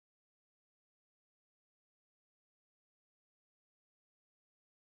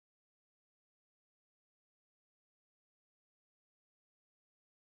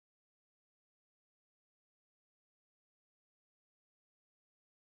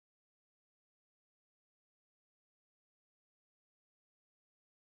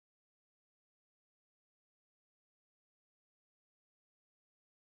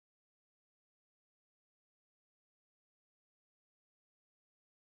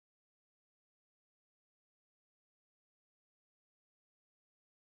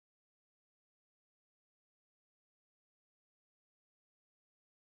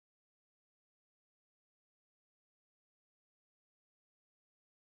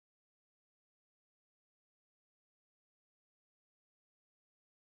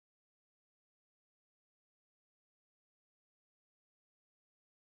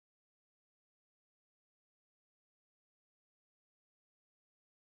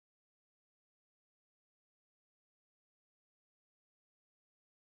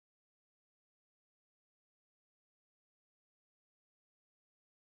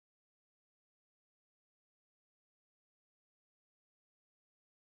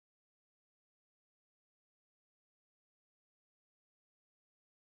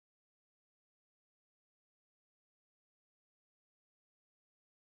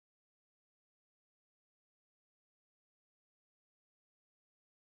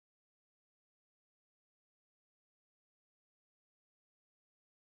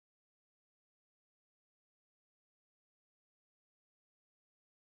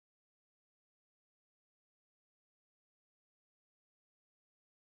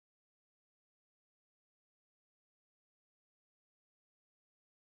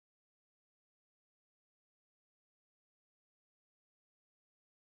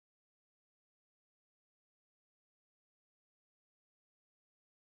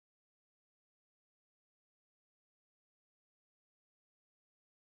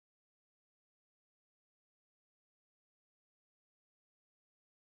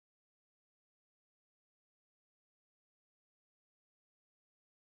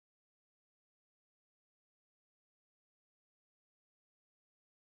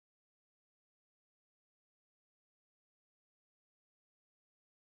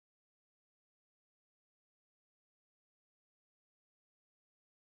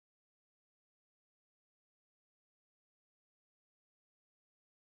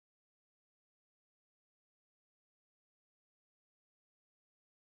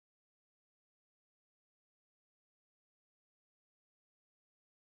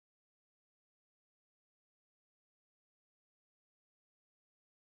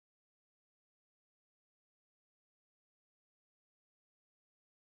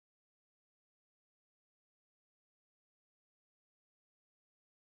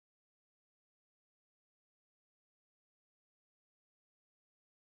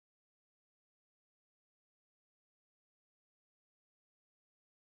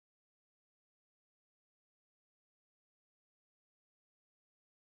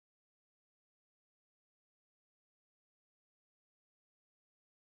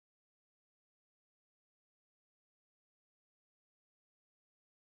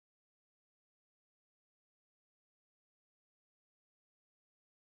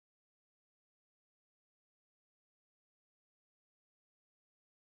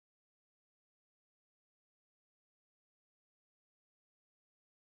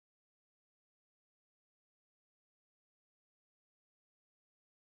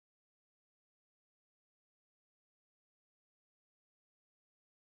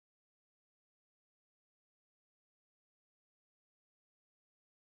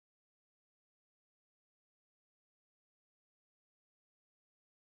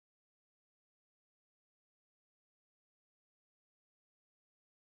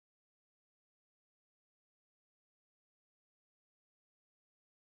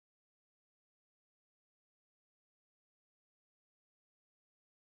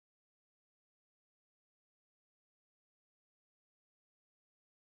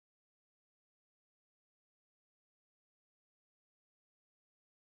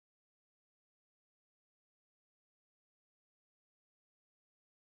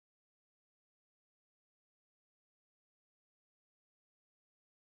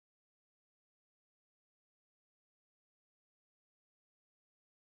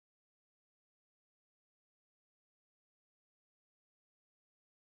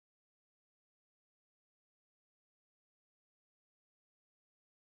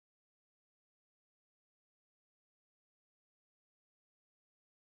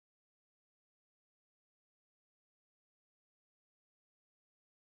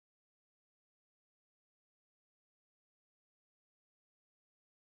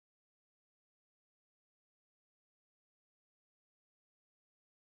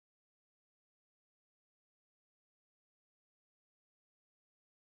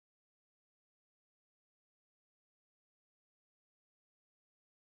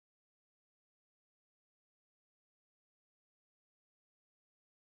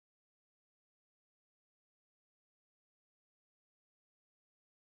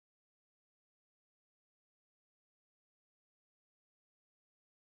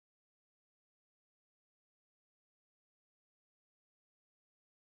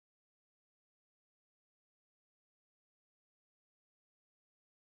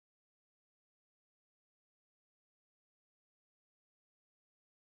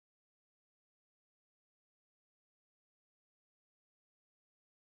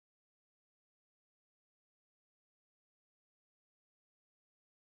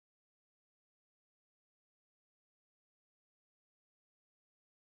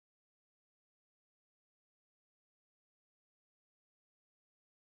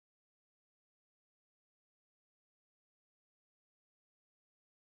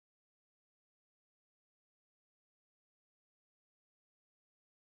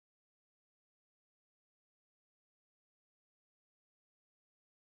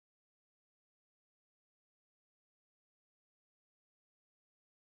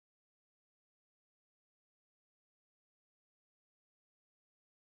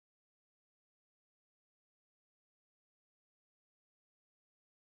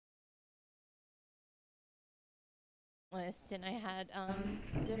list, and I had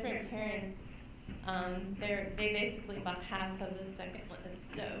different parents. They basically bought half of the second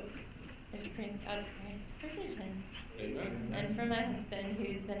list, so it's praise God for His provision. Amen. And for my husband,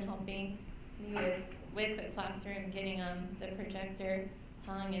 who's been helping me with the classroom, getting the projector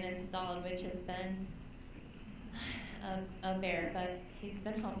hung and installed, which has been a bear, but he's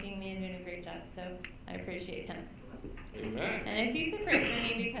been helping me and doing a great job, so I appreciate him. Amen. And if you could pray for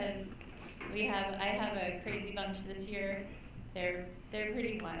me, because I have a crazy bunch this year. They're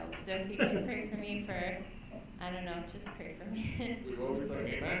pretty wild. So if you could pray for me for, I don't know, just pray for me. We will be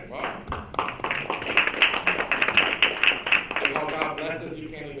praying. Amen. Wow. See how God blesses, you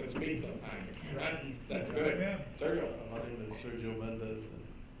can't even speak sometimes. Right? That's good. Sergio. My name is Sergio Mendez, and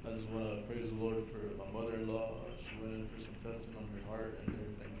I just want to praise the Lord for my mother-in-law. She went in for some testing on her heart, and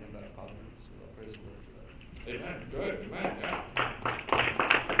everything came back positive. So I praise the Lord for that. Amen. Good. Amen. Yeah.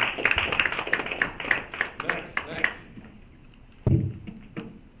 Next.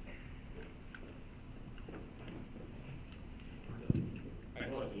 I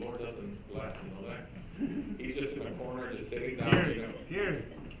know the Lord doesn't bless, you know that? He's just in the corner, just sitting down, you know. Here.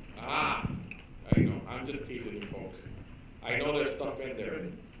 Ah, I know. I'm just teasing you folks. I know there's stuff in there.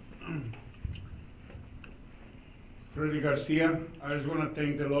 Freddy Garcia, I just want to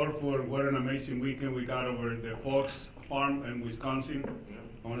thank the Lord for what an amazing weekend we got over the Fox Farm in Wisconsin.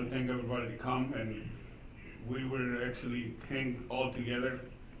 I want to thank everybody to come, and we were actually hang all together.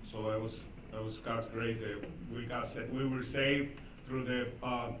 So it was God's grace that we were saved through the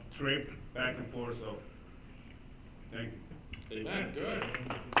trip back and forth. So thank you. Amen. Good.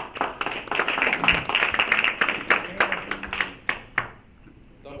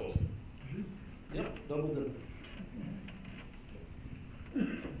 Doubles. Yep, double dip.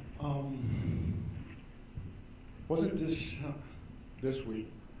 Wasn't this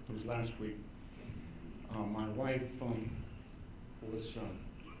week? It was last week. My wife was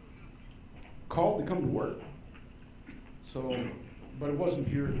called to come to work. So, but it wasn't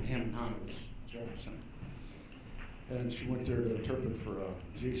here in Hampton, it was Jefferson. And she went there to interpret for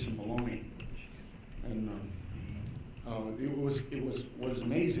Jason Maloney. And what was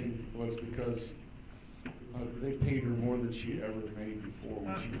amazing was because they paid her more than she ever made before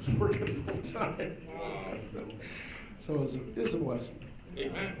when she was working full time. Wow. So it was a blessing.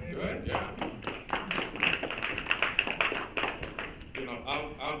 Amen. Good. Yeah. You know,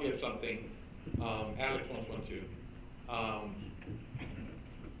 I'll give something. Alex wants one too.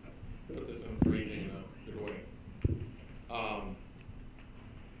 Put this in phrasing in a good way.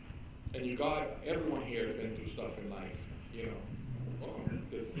 And you got everyone here has been through stuff in life. You know. Oh,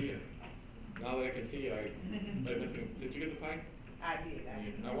 good to see you. Now that I can see you, I'm missing. Did you get the pie? I did.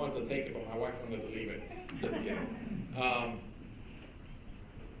 I wanted to take it, but my wife wanted to leave it. Just kidding.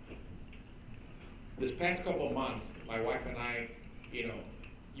 This past couple of months, my wife and I, you know,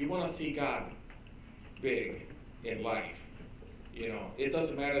 you want to see God big in life. You know, it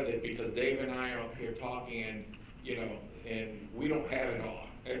doesn't matter that because Dave and I are up here talking and, you know, and we don't have it all.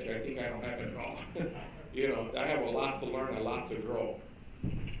 Actually, I think I don't have it all. You know, I have a lot to learn, a lot to grow.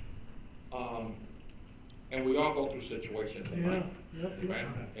 And we all go through situations in life. Right?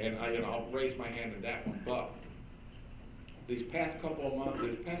 And I'll raise my hand in that one. But these past couple of months,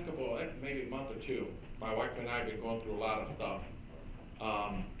 maybe a month or two, my wife and I have been going through a lot of stuff.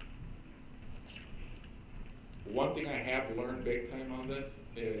 One thing I have learned big time on this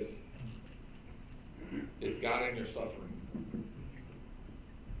is God in your suffering.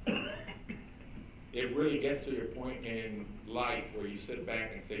 It really gets to your point in life where you sit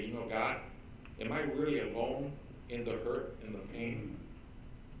back and say, you know, God, am I really alone in the hurt and the pain?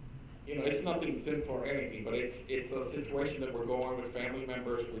 You know, it's nothing sinful or anything, but it's a situation that we're going with family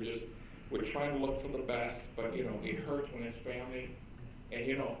members. We're trying to look for the best, but you know, it hurts when it's family. And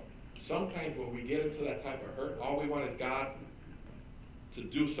you know, sometimes when we get into that type of hurt, all we want is God to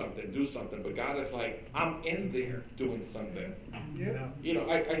do something. But God is like, I'm in there doing something. Yeah. You know,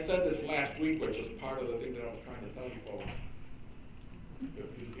 I said this last week, which is part of the thing that I was trying to tell you folks.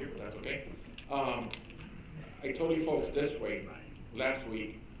 If you hear, but that's okay. I told you folks this way last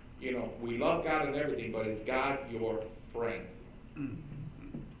week. You know, we love God and everything, but is God your friend?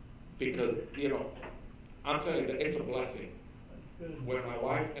 Because, you know, I'm telling you that it's a blessing. When my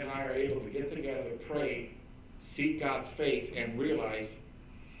wife and I are able to get together, pray, seek God's face, and realize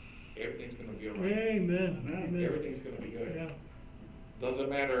everything's going to be all right. Amen. Everything's going to be good. Yeah. Doesn't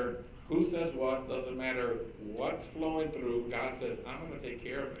matter who says what, doesn't matter what's flowing through, God says, I'm going to take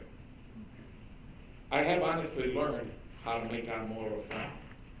care of it. I have honestly learned how to make God more of a friend.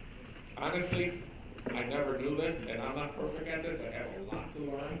 Honestly, I never knew this, and I'm not perfect at this. I have a lot to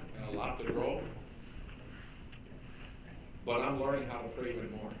learn and a lot to grow. but I'm learning how to pray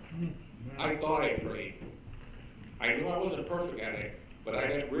even more. I thought I prayed. I knew I wasn't perfect at it, but I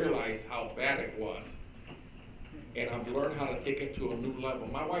didn't realize how bad it was. And I've learned how to take it to a new level.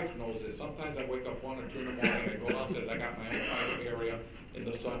 My wife knows this. Sometimes I wake up 1 or 2 in the morning, I go downstairs, I got my own private area in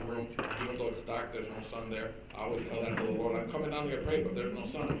the sunroom. Even though it's dark, there's no sun there. I always tell that to the Lord, I'm coming down here to pray, but there's no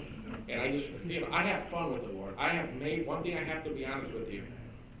sun. And I just, I have fun with the Lord. I have made, one thing I have to be honest with you.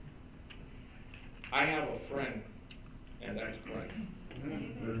 I have a friend, and that's Christ.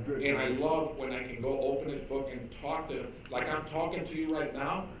 And I love when I can go open his book and talk to him. Like I'm talking to you right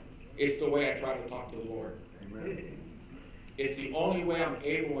now, it's the way I try to talk to the Lord. Amen. It's the only way I'm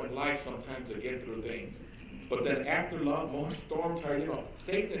able in life sometimes to get through things. But then after love, more storms are,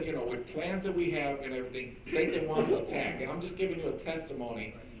 Satan, with plans that we have and everything, Satan wants to attack. And I'm just giving you a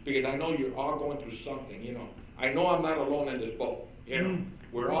testimony because I know you're all going through something, I know I'm not alone in this boat,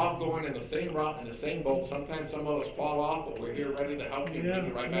 We're all going in the same route, in the same boat. Sometimes some of us fall off, but we're here ready to help you and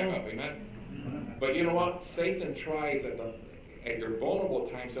pick you right back up, amen? But you know what? Satan tries at your vulnerable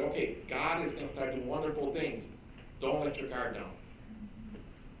time, say, okay, God is going to start doing wonderful things. Don't let your guard down.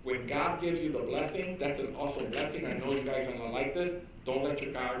 When God gives you the blessings, that's an awesome blessing. I know you guys are going to like this. Don't let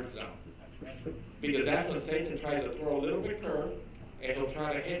your guards down. Because that's when Satan tries to throw a little bit curve, and he'll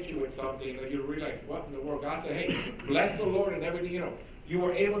try to hit you with something, and you'll realize, what in the world? God said, hey, bless the Lord and everything, You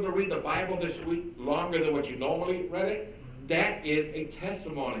were able to read the Bible this week longer than what you normally read it. That is a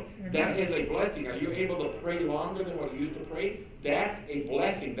testimony. That is a blessing. Are you able to pray longer than what you used to pray? That's a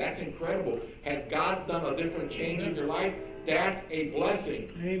blessing. That's incredible. Has God done a different change in your life? That's a blessing.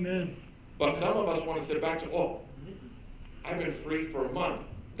 Amen. But some of us want to sit back to, I've been free for a month.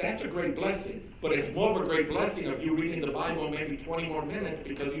 That's a great blessing. But it's more of a great blessing of you reading the Bible maybe 20 more minutes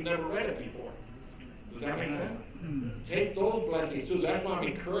because you never read it before. Does that make sense? Take those blessings too. That's why I'm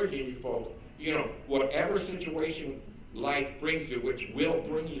encouraging you folks. Whatever situation life brings you, which will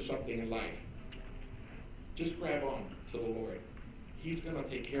bring you something in life, just grab on to the Lord. He's going to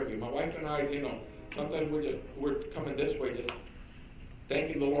take care of you. My wife and I, sometimes we're coming this way, just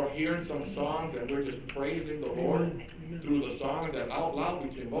thanking the Lord, hearing some songs, and we're just praising the Lord through the songs and out loud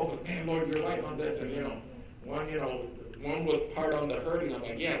between both of them. Man, Lord, you're right on this. And, one was part on the hurting. I'm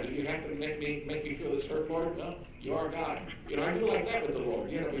like, yeah, do you have to make me feel this hurt, Lord? No, you are God. I do like that with the Lord,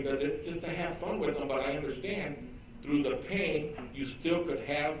 because it's just to have fun with them. But I understand through the pain, you still could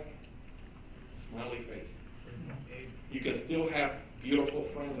have a smiley face. You can still have beautiful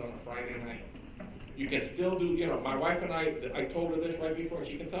friends on a Friday night. You can still do, my wife and I told her this right before,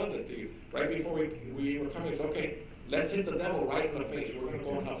 she can tell this to you. Right before we were coming, it's okay, let's hit the devil right in the face. We're going to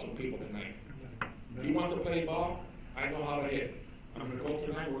go and help some people tonight. If he wants to play ball, I know how to hit. I'm going to go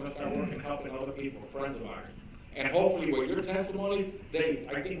tonight, we're going to start working, helping other people, friends of ours. And hopefully with your testimonies,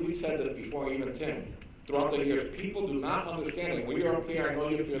 I think we said this before, even Tim, throughout the years, people do not understand it. When you're up here, I know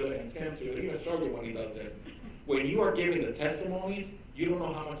you feel it, and Tim too, even Sergey when he does this. When you are giving the testimonies, you don't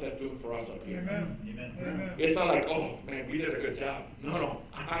know how much that's doing for us up here. Amen. Amen. It's not like, oh, man, we did a good job. No,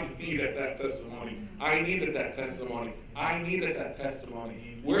 I needed that testimony. I needed that testimony. I needed that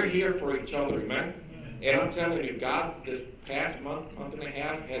testimony. We're here for each other, amen? And I'm telling you, God, this past month and a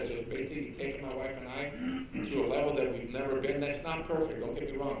half, has just basically taken my wife and I to a level that we've never been. That's not perfect, don't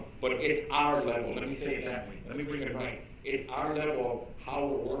get me wrong. But it's our level. Let me say it that way. Let me bring it right. It's our level of how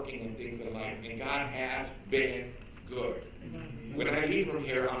we're working in things in life. And God has been good. When I leave from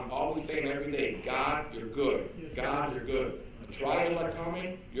here, I'm always saying every day, God, you're good. God, you're good. Trials are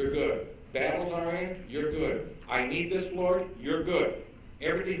coming, you're good. Battles are in, you're good. I need this, Lord, you're good.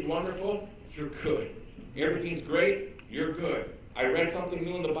 Everything's wonderful, you're good. Everything's great, you're good. I read something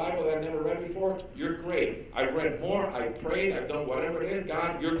new in the Bible that I never read before, you're great. I've read more, I prayed, I've done whatever it is.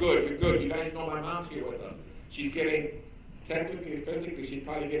 God, you're good, you're good. You guys know my mom's here with us. She's getting, technically, physically, she's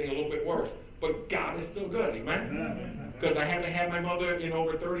probably getting a little bit worse. But God is still good, amen? Because I haven't had my mother in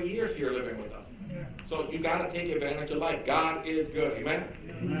over 30 years here living with us. So you got to take advantage of life. God is good,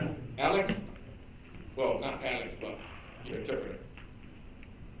 amen? Alex? Well, not Alex, but your interpreter.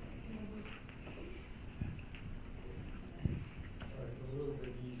 A little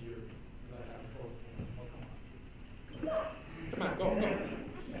bit easier than I have both. Come on, go.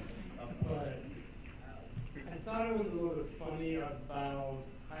 But I thought it was a little bit funny about,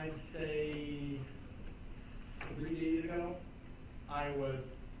 I'd say 3 days ago, I was,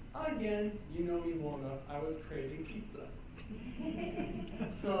 again, you know me well enough, I was craving pizza.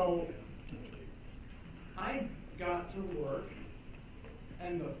 So I got to work,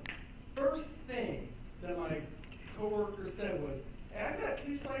 and the first thing that my coworker said was, hey, I got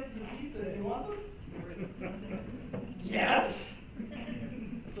 2 slices of pizza, do you want them? Yes!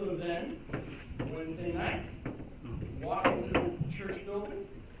 So then, Wednesday night, walked church building,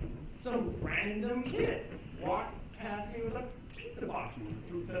 some random kid walks past me with a pizza box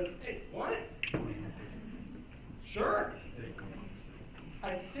and says, "Hey, want it?" Sure.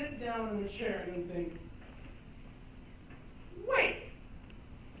 I sit down in the chair and think, wait,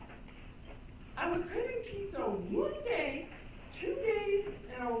 I was craving pizza one day, 2 days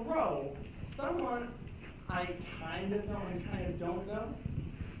in a row. Someone I kind of know and kind of don't know,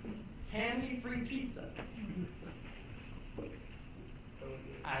 hand me free pizza.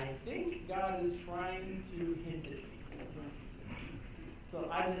 I think God is trying to hint at me. So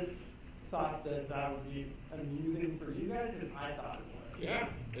I just thought that that would be amusing for you guys, because I thought it was. Yeah,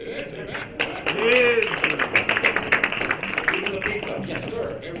 it is, amen. Yes. Give me the pizza. Yes,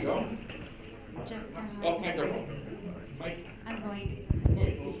 sir. There we go. Jessica. Oh, microphone. Mike. I'm going.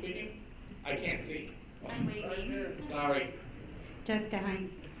 Wait, who's speaking? I can't see. I'm waiting. Sorry. Jessica, hi.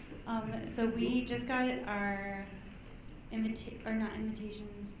 So we just got our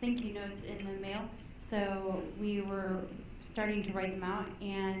invitations, thank you notes in the mail. So we were starting to write them out,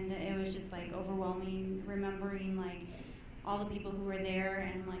 and it was just like overwhelming, remembering like all the people who were there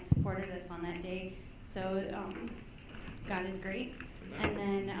and like supported us on that day. So God is great. And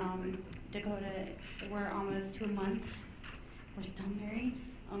then Dakota, we're almost to a month. We're still married.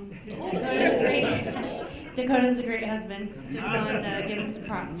 Dakota's great. Dakota's a great husband. Just wanted to give him some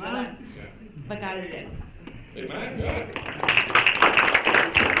props for that. But God is good. Amen. Good.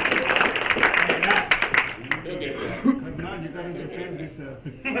 He'll get that. Come on, you gotta defend yourself.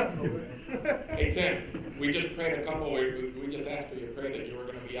 Hey, Tim, we just prayed a couple, we just asked for your prayer that you were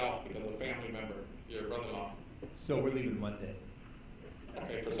going to be out because of a family member, your brother-in-law. So we're leaving Monday.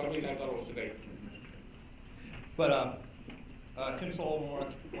 Okay, for some reason I thought it was today. But Tim Sullivan,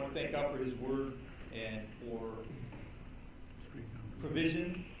 want to thank God for his word and for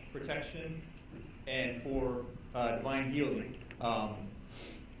provision, protection, and for divine healing.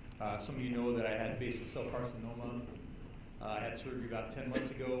 Some of you know that I had basal cell carcinoma. I had surgery about 10 months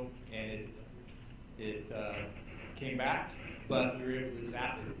ago, and it came back, but we were able to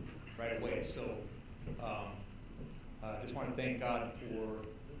zap it right away. So I just want to thank God for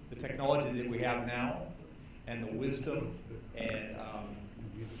the technology that we have now and the wisdom and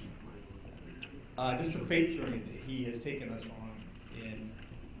just the faith journey that he has taken us on in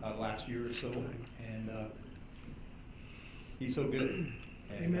the last year or so. And he's so good.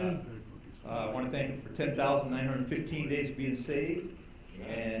 And I want to thank him for 10,915 days of being saved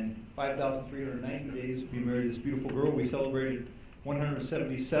and 5,390 days of being married to this beautiful girl. We celebrated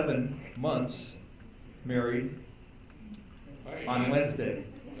 177 months married on Wednesday.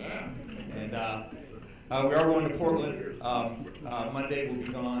 And we are going to Portland. Monday we'll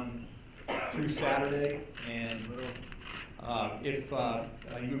be gone through Saturday. And if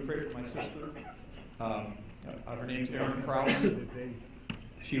you would pray for my sister, her name's Erin Krause.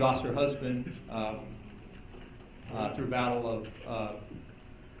 She lost her husband through a battle of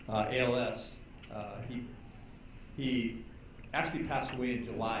ALS. He actually passed away in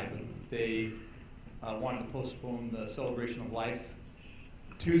July, but they wanted to postpone the celebration of life.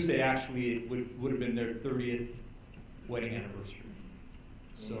 Tuesday actually would have been their 30th wedding anniversary.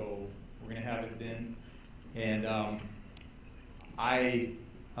 So we're going to have it then. And I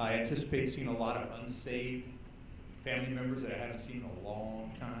anticipate seeing a lot of unsaved family members that I haven't seen in a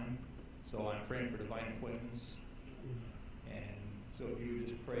long time. So I'm praying for divine appointments. And so if you would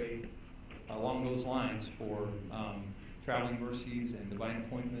just pray along those lines for traveling mercies and divine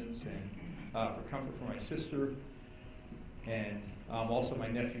appointments and for comfort for my sister and also my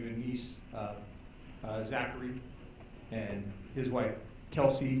nephew and niece, Zachary, and his wife,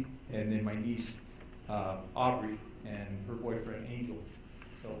 Kelsey, and then my niece, Aubrey, and her boyfriend, Angel.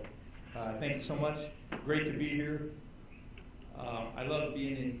 So thank you so much. Great to be here. I love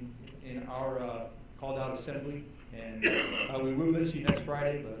being in our called out assembly, and we will miss you next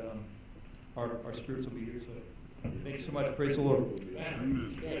Friday, but our spirits will be here. So thank you so much. Praise the Lord.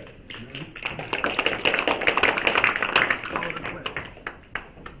 Amen. Good.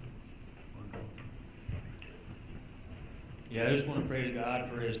 Yeah, I just want to praise God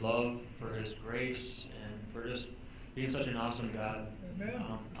for his love, for his grace, and for just being such an awesome God.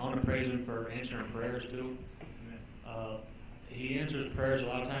 I want to praise him for answering prayers too. He answers prayers a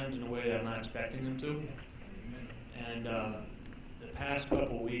lot of times in a way that I'm not expecting him to. And the past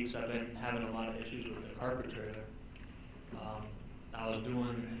couple of weeks I've been having a lot of issues with the carpet trailer. I was doing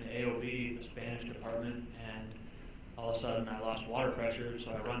an AOB, the Spanish department, and all of a sudden I lost water pressure,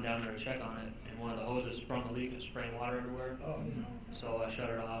 so I run down there to check on it, and one of the hoses sprung a leak and spraying water everywhere. So I shut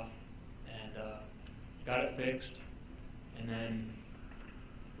it off and got it fixed. And then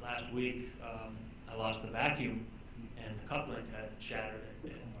last week I lost the vacuum, and the coupling had shattered.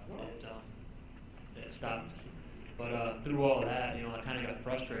 It stopped. But through all that, you know, I kind of got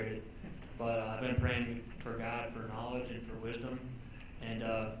frustrated. But I've been praying for God for knowledge and for wisdom, and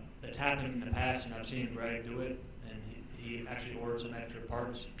it's happened in the past, and I've seen Greg do it, and he actually ordered some extra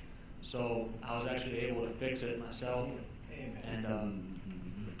parts. So I was actually able to fix it myself, and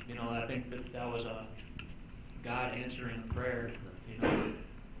you know, I think that was God answering a prayer, you know,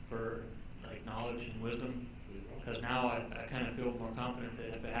 for like knowledge and wisdom. Because now I kind of feel more confident that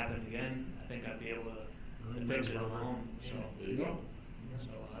if it happened again, I think I'd be able to fix it on my own. So There you go. so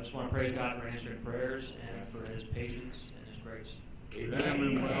I just want to praise God for answering prayers and for His patience and His grace.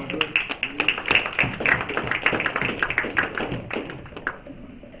 Amen. Well,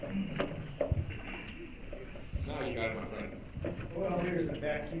 now you got it, my friend. Well, here's to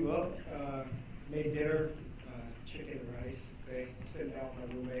back you up. Made dinner, chicken and rice. Okay, sitting down with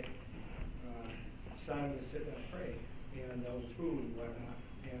my roommate. Decided to sit down and pray, and there was food and whatnot.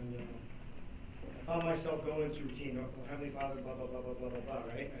 And I found myself going into routine. Oh, Heavenly Father, blah blah blah blah blah blah blah.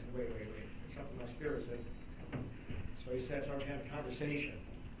 Right? I said, wait. It's something my spirit said. So he said, started having a conversation.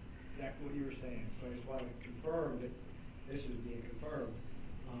 Exactly what you were saying. So I just wanted to confirm that this was being confirmed.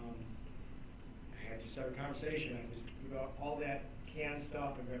 I had to start a conversation. I just, all that canned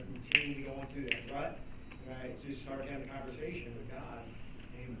stuff and that routine going through that rut. And I just started having a conversation with God.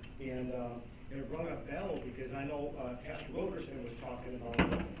 And it rung a bell because I know Pastor Wilkerson was talking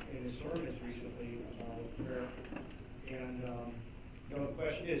about in his sermons recently about prayer. And you know, the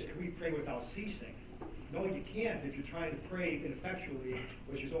question is, can we pray without ceasing? No, you can't if you're trying to pray ineffectually,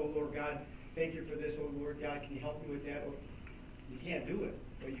 which is, oh, Lord God, thank you for this. Oh, Lord God, can you help me with that? Well, you can't do it.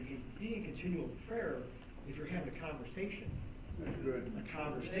 But you can be in continual prayer if you're having a conversation. That's good. A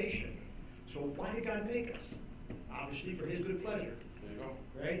conversation. So why did God make us? Obviously for His good pleasure. There you go.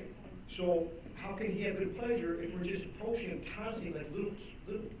 Right? So how can He have good pleasure if we're just approaching Him constantly like little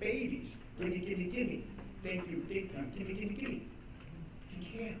babies? Gimme. Thank you, gimme.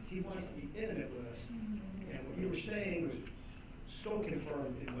 He can't. He wants to be intimate with us. And what you were saying was so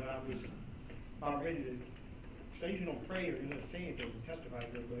confirmed in what I was about ready to say. You don't pray or you're not saying anything, testify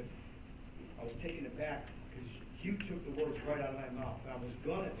here, but I was taken aback because you took the words right out of my mouth. I was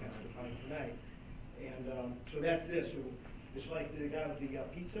going to testify tonight. And so that's this. So it's like the guy with the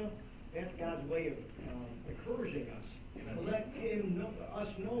pizza. That's God's way of encouraging us. To let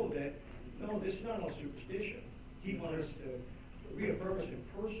us know that, no, this is not all superstition. He wants us to reaffirm us in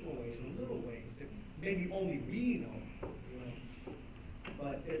personal ways, in little ways, that maybe only we know. You know.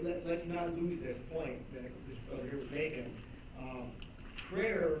 But let's not lose this point that this brother here was making.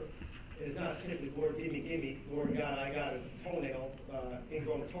 Prayer is not simply, Lord, gimme. Lord God, I got a toenail,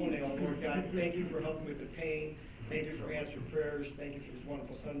 ingrown toenail. Lord God, thank you for helping with the pain. Thank you for answering prayers. Thank you for this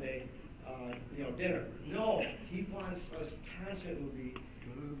wonderful Sunday, dinner. No, He wants us constantly.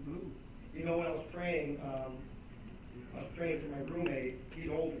 You know, when I was praying for my roommate. He's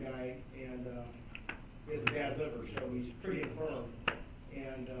an older guy, and he has a bad liver, so he's pretty infirm.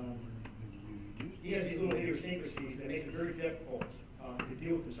 And he has these little idiosyncrasies that makes it very difficult to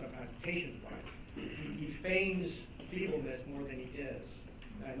deal with him sometimes, patience-wise. He feigns feebleness more than he is.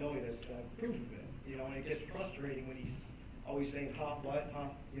 And I know he does proof of it, you know, and it gets frustrating when he's always saying, what,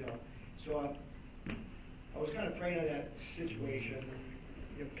 you know. So I was kind of praying on that situation.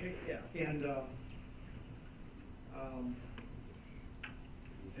 And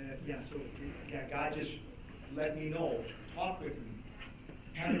God just let me know, talk with me,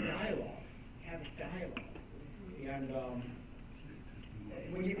 have a dialogue. And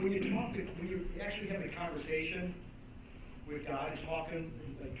when you actually have a conversation with God, talking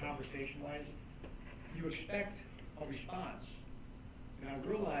like conversation-wise, you expect a response. And I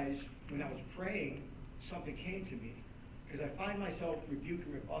realized when I was praying, something came to me. Because I find myself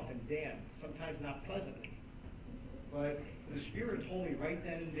rebuking, rebuffing Dan, sometimes not pleasantly. But the Spirit told me right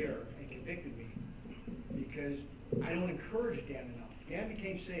then and there and convicted me because I don't encourage Dan enough. Dan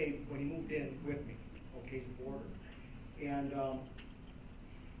became saved when he moved in with me, Occasion Border. And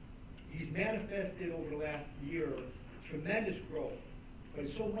he's manifested over the last year tremendous growth. But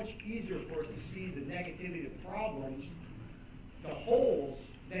it's so much easier for us to see the negativity, the problems, the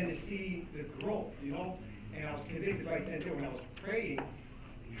holes, than to see the growth, you know? And I was convicted right then and there when I was praying,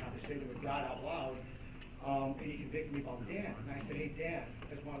 conversating with God out loud, and he convicted me about Dan. And I said, hey, Dan,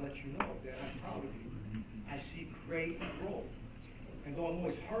 I just want to let you know that I'm proud of you. I see great growth. And though I'm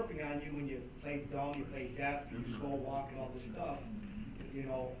always harping on you when you play dumb, you play deaf, you slow walk and all this stuff, you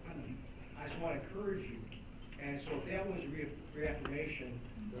know, I just want to encourage you. And so that was a reaffirmation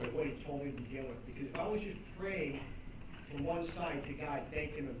of what he told me to begin with. Because if I was just praying from one side to God,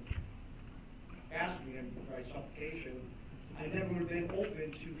 thanking him asked me in my supplication, I never would have been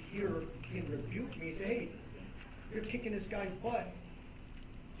open to hear him rebuke me and say, hey, you're kicking this guy's butt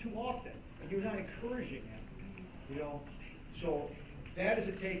too often, and you're not encouraging him, you know? So that is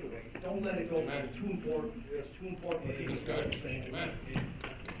a takeaway. Don't let it go. Amen. It's too important. It's too important. What That's he's good. saying. Amen.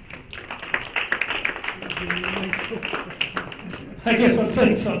 I guess I'm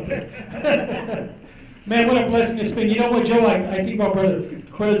saying something. Man, what a blessing it's been. You know what, Joe? I think about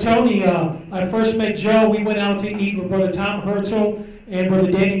Brother Tony. I first met Joe. We went out to eat with Brother Tom Herzl and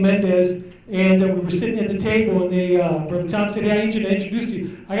Brother Danny Mendez. And we were sitting at the table, and Brother Tom said, hey, I need you to introduce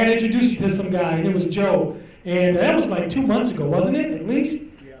you. I got to introduce you to some guy. And it was Joe. And that was like 2 months ago, wasn't it? At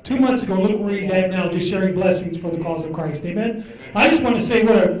least 2 months ago. Look where he's at now, just sharing blessings for the cause of Christ. Amen. I just want to say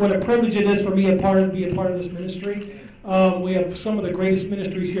what a privilege it is for me to be a part of this ministry. We have some of the greatest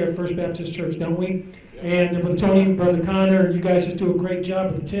ministries here at First Baptist Church, don't we? And Brother Tony and Brother Connor, you guys just do a great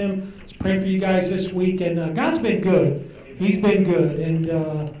job. Brother Tim, I was praying for you guys this week, and God's been good. He's been good, and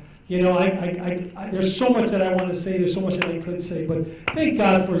you know, there's so much that I want to say. There's so much that I could say, but thank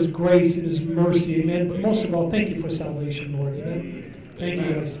God for His grace and His mercy, amen. But most of all, thank you for salvation, Lord, amen. Thank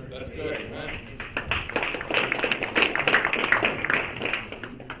you, guys. That's good, amen.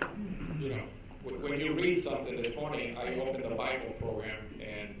 You know, when you read something this morning, I opened the Bible program,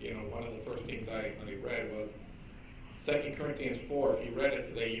 and you know, one of the first things I read was 2 Corinthians 4. If you read it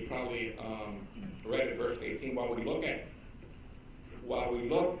today, you probably read it, verse 18. While we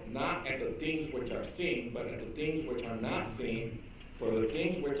look not at the things which are seen, but at the things which are not seen, for the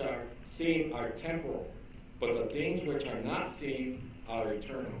things which are seen are temporal, but the things which are not seen are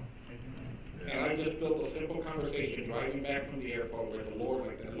eternal. And I just built a simple conversation driving back from the airport with the Lord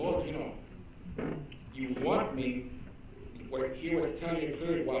like that. Lord, you know, you want me, where He was telling you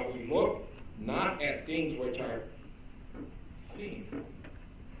clearly, while we look not at things which are seen.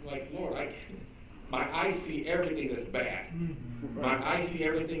 Like, Lord, my eyes see everything that's bad. My eyes see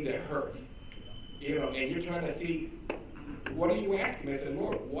everything that hurts. You know, and you're trying to see, what are you asking me? I said,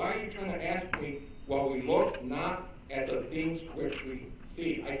 Lord, why are you trying to ask me while we look not at the things which we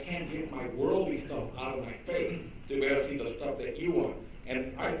see? I can't get my worldly stuff out of my face to be able to see the stuff that you want.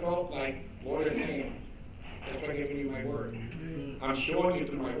 And I felt like Lord is saying, that's why I'm giving you my word. I'm showing you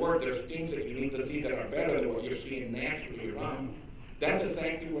through my word there's things that you need to see that are better than what you're seeing naturally around. That's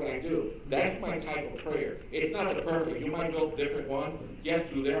exactly what I do. That's my type of prayer. It's not the perfect. You might build different ones. Yes,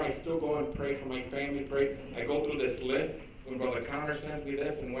 through there I still go and pray for my family. I go through this list. When Brother Connor sends me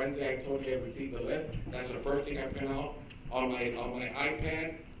this, and Wednesday I told you I received the list. That's the first thing I print out on my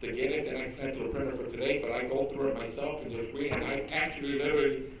iPad to get it. Then I send it to the printer for today. But I go through it myself and just read. And I actually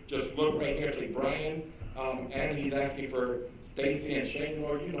literally just look right here. Say Brian, and he's asking for Stacy and Shane.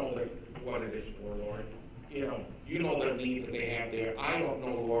 Lord, you know what it is for, Lord. You know the need that they have there. I don't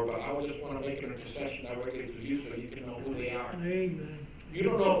know, Lord, but I would just want to make an intercession directly to you so you can know who they are. Amen. You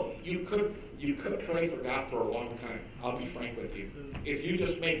don't know. You could pray for God for a long time. I'll be frank with you. If you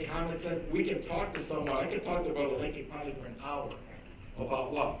just make common sense, we can talk to someone. I can talk to Brother Lincoln probably for an hour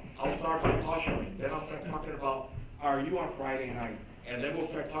about what? I'll start by ushering. Then I'll start talking about, are you on Friday night? And then we'll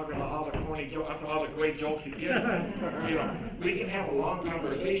start talking about all the corny jokes, after all the great jokes you give. We can have a long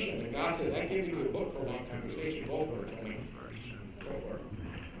conversation. And God says, I gave you a book for a long conversation. Go for it, Tony. Go for it.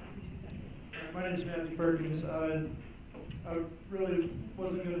 My name is Matthew Perkins. I really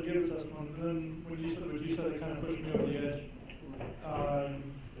wasn't going to give a testimony, but then when you said what you said, it kind of pushed me over the edge.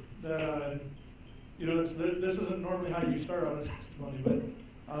 This isn't normally how you start on a testimony, but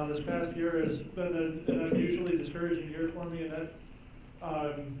this past year has been an unusually discouraging year for me, and that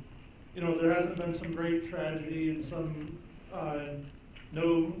there hasn't been some great tragedy and some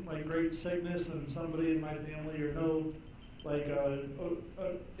no great sickness and somebody in my family, or no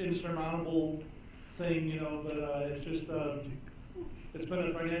insurmountable thing, but it's just there's been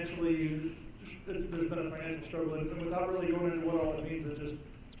a financial struggle, and without really going into what all it means, it's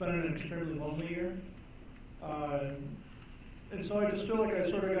been an extremely lonely year, and so I just feel like I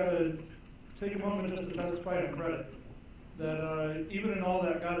sort of got to take a moment just to testify and credit that even in all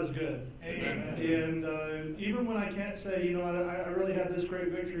that, God is good. Amen. And even when I can't say, I really had this great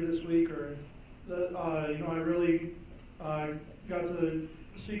victory this week, or I really got to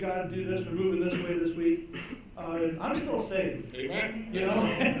see God do this or move in this way this week, I'm still saved. Amen.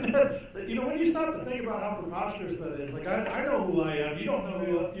 When you stop to think about how preposterous that is, I know who I am. You don't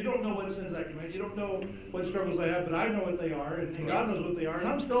know what sins I commit. You don't know what struggles I have, but I know what they are, and God knows what they are, and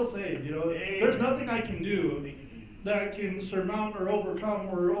I'm still saved. There's nothing I can do that can surmount or overcome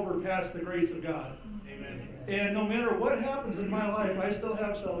or overpass the grace of God. Amen. And no matter what happens in my life, I still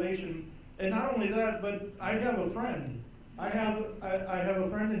have salvation. And not only that, but I have a friend. I have a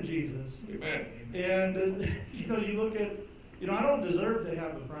friend in Jesus. Amen. And, you look at, I don't deserve to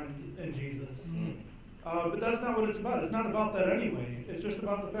have a friend in Jesus. But that's not what it's about. It's not about that anyway. It's just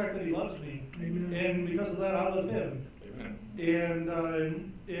about the fact that he loves me. Amen. And because of that, I love him.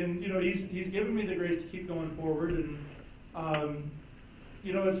 Amen. And he's given me the grace to keep going forward. And,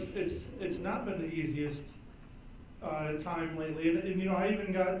 it's not been the easiest time lately. And, I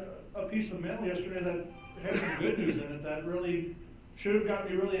even got a piece of mail yesterday that had some good news in it that really should have got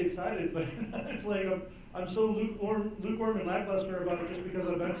me really excited. But it's like I'm so lukewarm and lackluster about it just because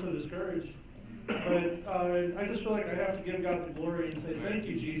I've been so discouraged. But I just feel like I have to give God the glory and say thank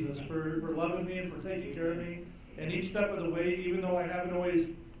you, Jesus, for loving me and for taking care of me. And each step of the way, even though I haven't always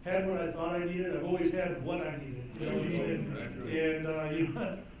had what I thought I needed, I've always had what I needed. And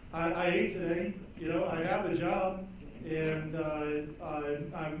I ate today. I have a job, and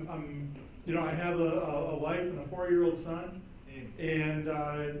I have a wife and a 4-year-old son. And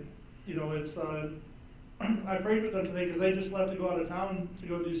it's I prayed with them today because they just left to go out of town to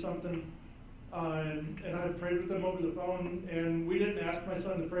go do something. And I prayed with them over the phone, and we didn't ask my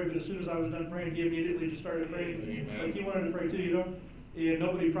son to pray, but as soon as I was done praying, he immediately just started praying. Amen. Like he wanted to pray too, and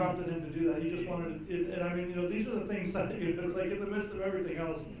nobody prompted him to do that. He just wanted to, and I mean, these are the things that, it's like in the midst of everything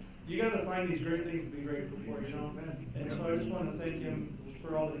else, you got to find these great things to be grateful for, And so I just want to thank him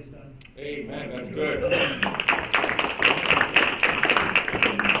for all that he's done. Amen. That's good.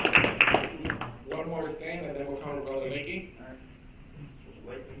 One more stand, and then we'll come to Brother Nicky.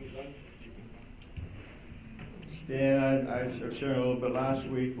 Dan, I was sharing a little bit last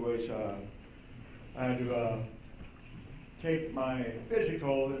week was I had to take my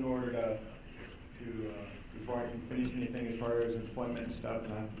physical in order to before I can finish anything as far as employment and stuff.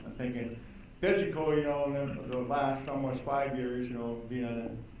 And I'm thinking physical, in the last almost 5 years, being on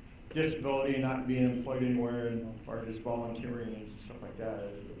a disability and not being employed anywhere, and as far as just volunteering and stuff like that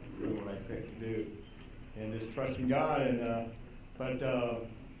is really what I picked to do, and just trusting God. And but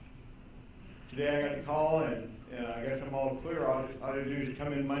today I got the call, and I guess I'm all clear. All I do is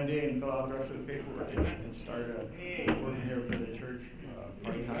come in Monday and fill out the rest of the paperwork and start working here for the church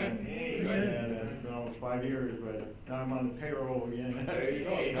part-time. And it's been almost 5 years, but now I'm on the payroll again. There you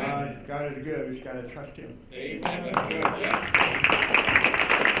go. God is good. We just got to trust Him. Amen. That's good. Yeah.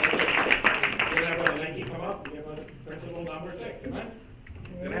 We'll have Brother Nicky come up and give us principle number 6. Amen.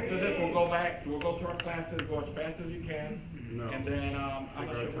 Then after this, we'll go to our classes, go as fast as you can. No. And then I'm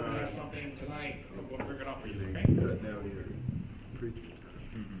not sure we're going to have something tonight. We'll figure it out for you, okay? Cut down your preaching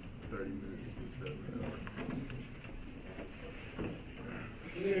time. 30 minutes instead of an hour.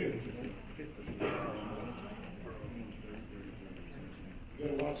 Got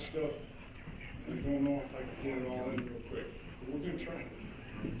a lot of stuff. I don't know if I can get it all in real quick, but we're going to try.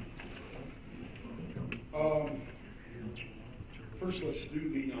 First, let's do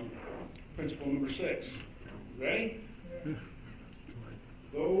the principle number 6. Ready?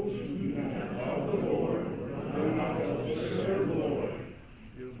 Those who do not love the Lord do not serve the Lord.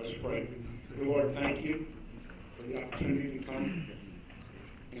 Let's pray. Lord, thank you for the opportunity to come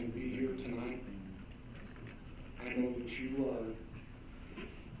and be here tonight. I know that you are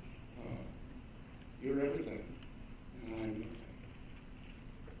you're everything. And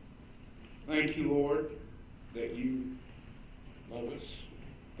thank you, Lord, that you love us.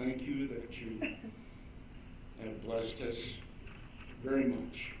 Thank you that you have blessed us very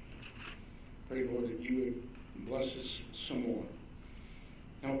much. Pray, Lord, that you would bless us some more.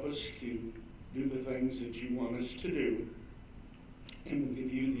 Help us to do the things that you want us to do, and we'll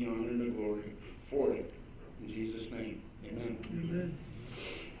give you the honor and the glory for it. In Jesus' name, amen. Amen.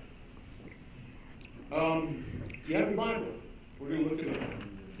 If you have your Bible, we're going to look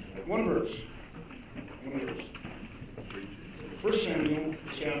at one verse. 1 Samuel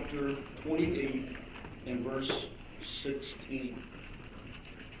chapter 28 and verse 16.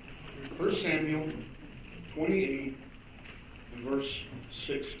 1 Samuel 28 and verse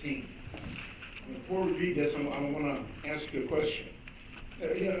 16. Before we read this, I want to ask you a question.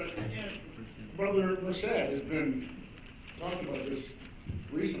 Brother Merced has been talking about this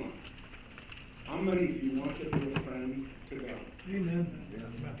recently. How many of you want to be a friend to God? Amen.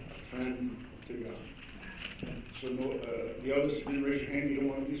 A friend to God. So no, the others didn't raise your hand. You don't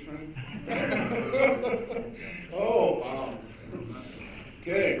want to be his friend? Oh, wow.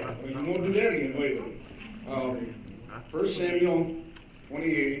 Okay, well, you won't do that again, will you? 1 Samuel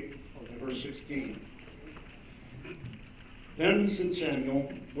 28, verse 16. Then said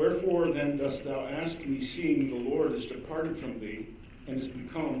Samuel, wherefore then dost thou ask me, seeing the Lord is departed from thee, and is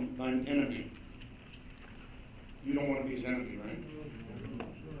become thine enemy? You don't want to be his enemy, right?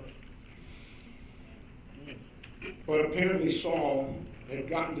 But apparently Saul had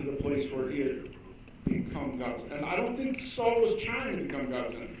gotten to the place where he had become God's enemy. And I don't think Saul was trying to become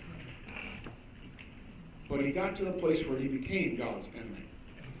God's enemy. But he got to the place where he became God's enemy.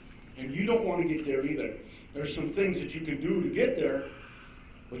 And you don't want to get there either. There's some things that you can do to get there,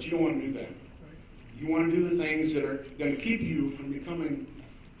 but you don't want to do that. You want to do the things that are going to keep you from becoming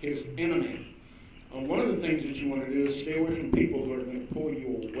his enemy. One of the things that you want to do is stay away from people who are going to pull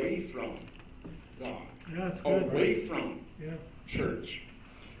you away from God. Yeah, that's good. Away from Yeah. church.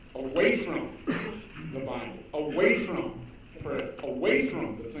 Away from the Bible. Away from prayer. Away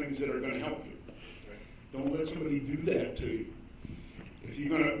from the things that are going to help you. Don't let somebody do that to you. If you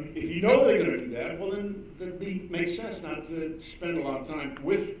know they're going to do that, well then it makes sense not to spend a lot of time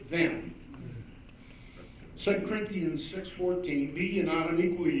with them. 2 Corinthians 6:14, be ye not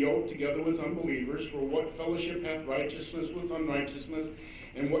unequally yoked together with unbelievers, for what fellowship hath righteousness with unrighteousness,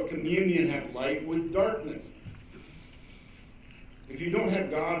 and what communion hath light with darkness? If you don't have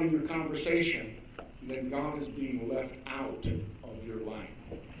God in your conversation, then God is being left out of your life.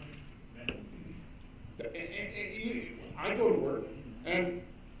 I go to work, and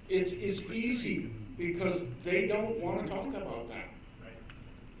it's easy because they don't want to talk about that.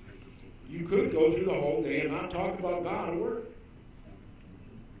 You could go through the whole day and not talk about God at work.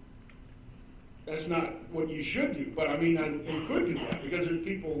 That's not what you should do, but I mean, you could do that because there's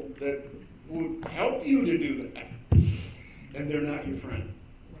people that would help you to do that, and they're not your friend.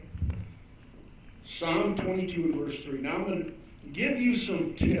 Psalm 22 and verse 3. Now I'm going to give you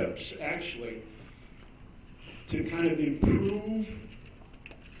some tips, actually, to kind of improve,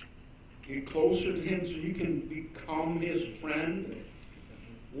 get closer to him so you can become his friend.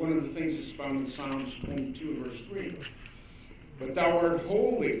 One of the things is found in Psalms 22 and verse 3. But thou art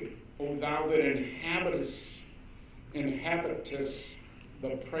holy, O thou that inhabitest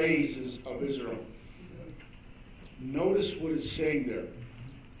the praises of Israel. Notice what it's saying there.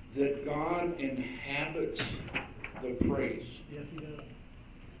 That God inhabits the praise. Yes, he does.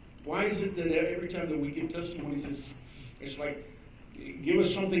 Why is it that every time that we give testimonies, it's like, give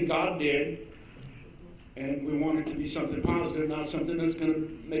us something God did, and we want it to be something positive, not something that's going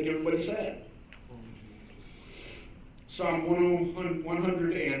to make everybody sad. Psalm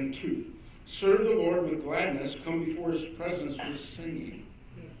 102. Serve the Lord with gladness, come before his presence with singing.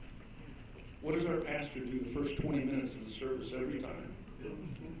 What does our pastor do the first 20 minutes of the service every time?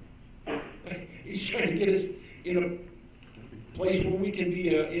 He's trying to get us in a place where we can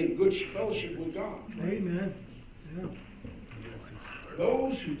be in good fellowship with God. Amen. Yeah.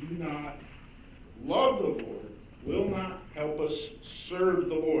 Those who do not love the Lord will not help us serve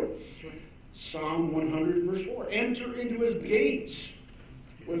the Lord. Psalm 100 verse 4. Enter into his gates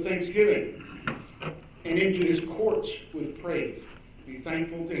with thanksgiving and into his courts with praise. Be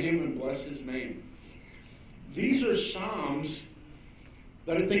thankful to him and bless his name. These are psalms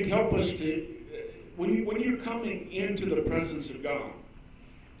that I think help us to, when you're coming into the presence of God,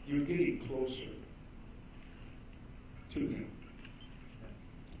 you're getting closer to him.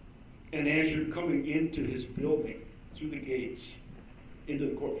 And as you're coming into his building, through the gates, into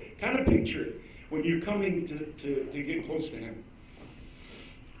the court, kind of picture it when you're coming to get close to him.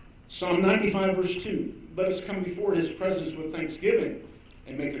 Psalm 95 verse 2. Let us come before his presence with thanksgiving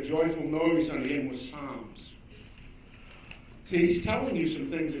and make a joyful noise unto him with psalms. See, he's telling you some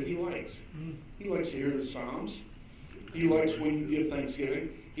things that he likes. He likes to hear the psalms. He likes when you give thanksgiving.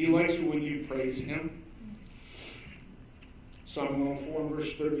 He likes when you praise him. Psalm 104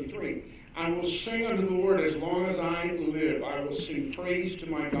 verse 33. I will sing unto the Lord as long as I live. I will sing praise to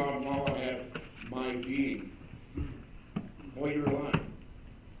my God while I have my being. While you're alive.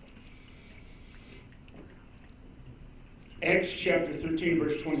 Acts chapter 13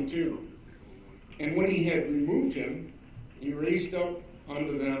 verse 22. And when he had removed him, he raised up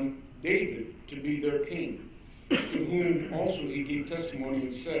unto them David to be their king, to whom also he gave testimony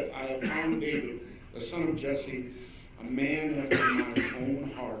and said, I have found David, the son of Jesse, a man after my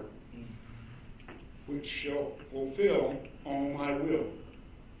own heart, which shall fulfill all my will.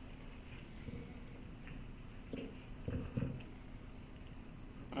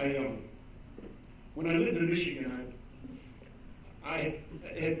 When I lived in Michigan, I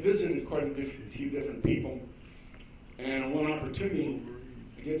had visited quite a few different people, and on one opportunity,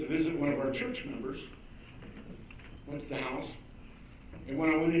 I get to visit one of our church members. Went to the house, and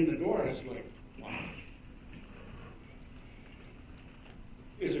when I went in the door, I was like, wow.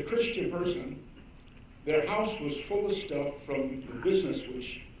 As a Christian person, their house was full of stuff from the business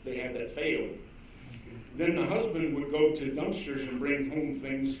which they had that failed. Then the husband would go to dumpsters and bring home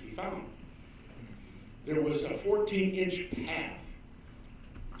things he found. There was a 14-inch path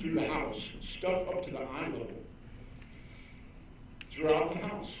through the house, stuff up to the eye level. throughout the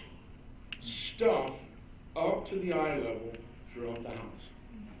house. Stuff up to the eye level throughout the house.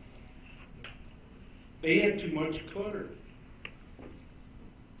 They had too much clutter.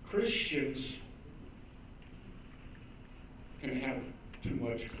 Christians can have too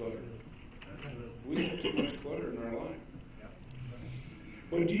much clutter. We have too much clutter in our life.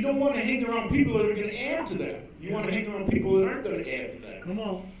 But you don't want to hang around people that are going to add to that. You want to hang around people that aren't going to add to that. Come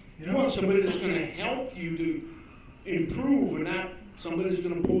on. You want somebody that's going to help you to improve and not somebody that's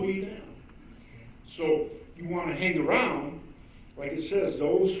going to pull you down. So you want to hang around, like it says,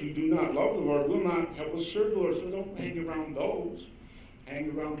 those who do not love the Lord will not help us serve the Lord. So don't hang around those.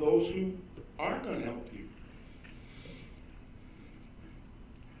 Hang around those who are going to help you.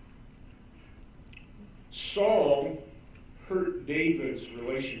 Saul hurt David's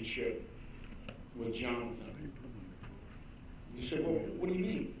relationship with Jonathan. You say, well, what do you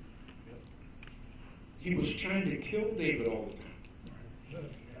mean? He was trying to kill David all the time.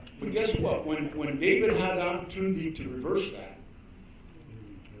 But guess what? When David had the opportunity to reverse that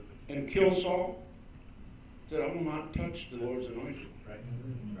and kill Saul, he said, I will not touch the Lord's anointed.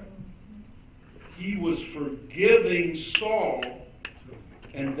 He was forgiving Saul,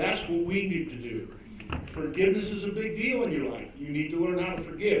 and that's what we need to do. Forgiveness is a big deal in your life. You need to learn how to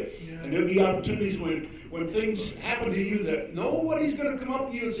forgive. And there'll be opportunities when things happen to you that nobody's going to come up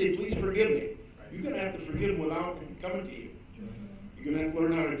to you and say, please forgive me. You're going to have to forgive them without them coming to you. You're going to have to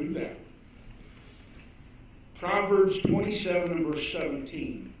learn how to do that. Proverbs 27 and verse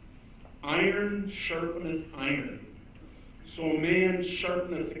 17. Iron sharpeneth iron, so a man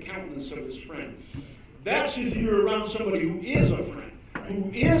sharpeneth the countenance of his friend. That's if you're around somebody who is a friend,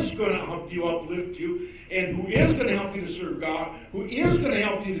 who is going to help you, uplift you, and who is going to help you to serve God, who is going to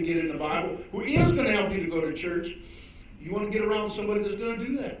help you to get in the Bible, who is going to help you to go to church. You want to get around somebody that's going to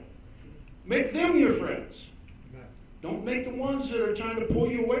do that. Make them your friends. Don't make the ones that are trying to pull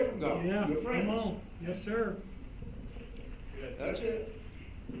you away from God your friends. Come on. Yes, sir. That's it.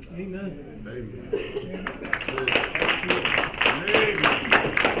 Amen. Amen.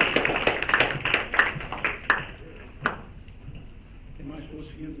 Am I supposed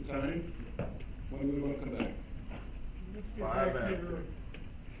to give the time? When do we want to come back? 5 after.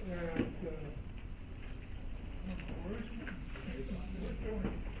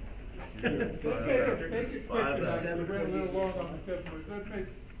 Let's take it quick, a little long on the testimony.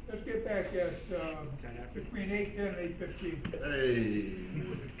 Let's get back at between 8:10 and 8:15. Hey.